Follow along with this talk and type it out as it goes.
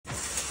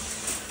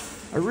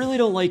I really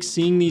don't like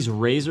seeing these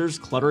razors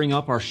cluttering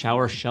up our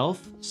shower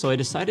shelf, so I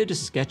decided to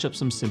sketch up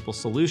some simple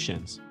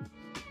solutions.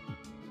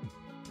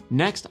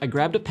 Next, I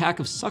grabbed a pack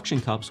of suction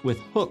cups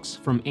with hooks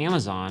from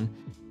Amazon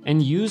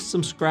and used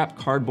some scrap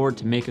cardboard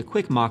to make a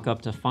quick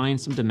mock-up to find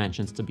some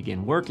dimensions to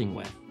begin working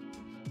with.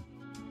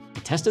 I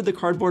tested the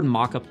cardboard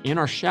mock-up in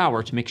our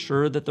shower to make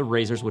sure that the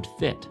razors would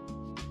fit.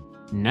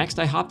 Next,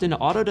 I hopped into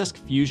Autodesk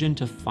Fusion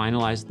to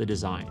finalize the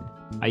design.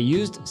 I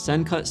used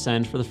Send Cut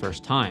Send for the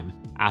first time.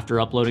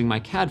 After uploading my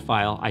CAD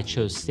file, I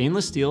chose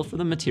stainless steel for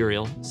the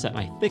material, set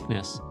my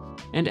thickness,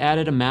 and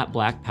added a matte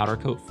black powder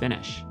coat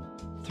finish.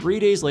 3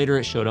 days later,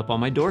 it showed up on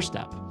my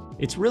doorstep.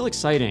 It's real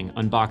exciting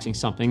unboxing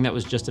something that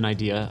was just an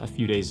idea a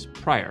few days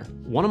prior.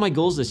 One of my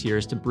goals this year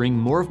is to bring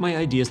more of my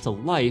ideas to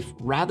life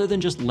rather than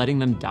just letting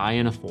them die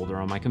in a folder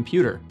on my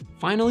computer.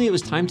 Finally, it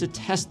was time to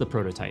test the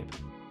prototype.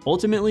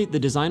 Ultimately, the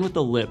design with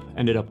the lip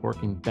ended up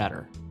working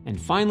better. And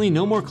finally,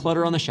 no more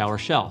clutter on the shower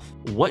shelf.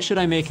 What should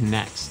I make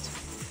next?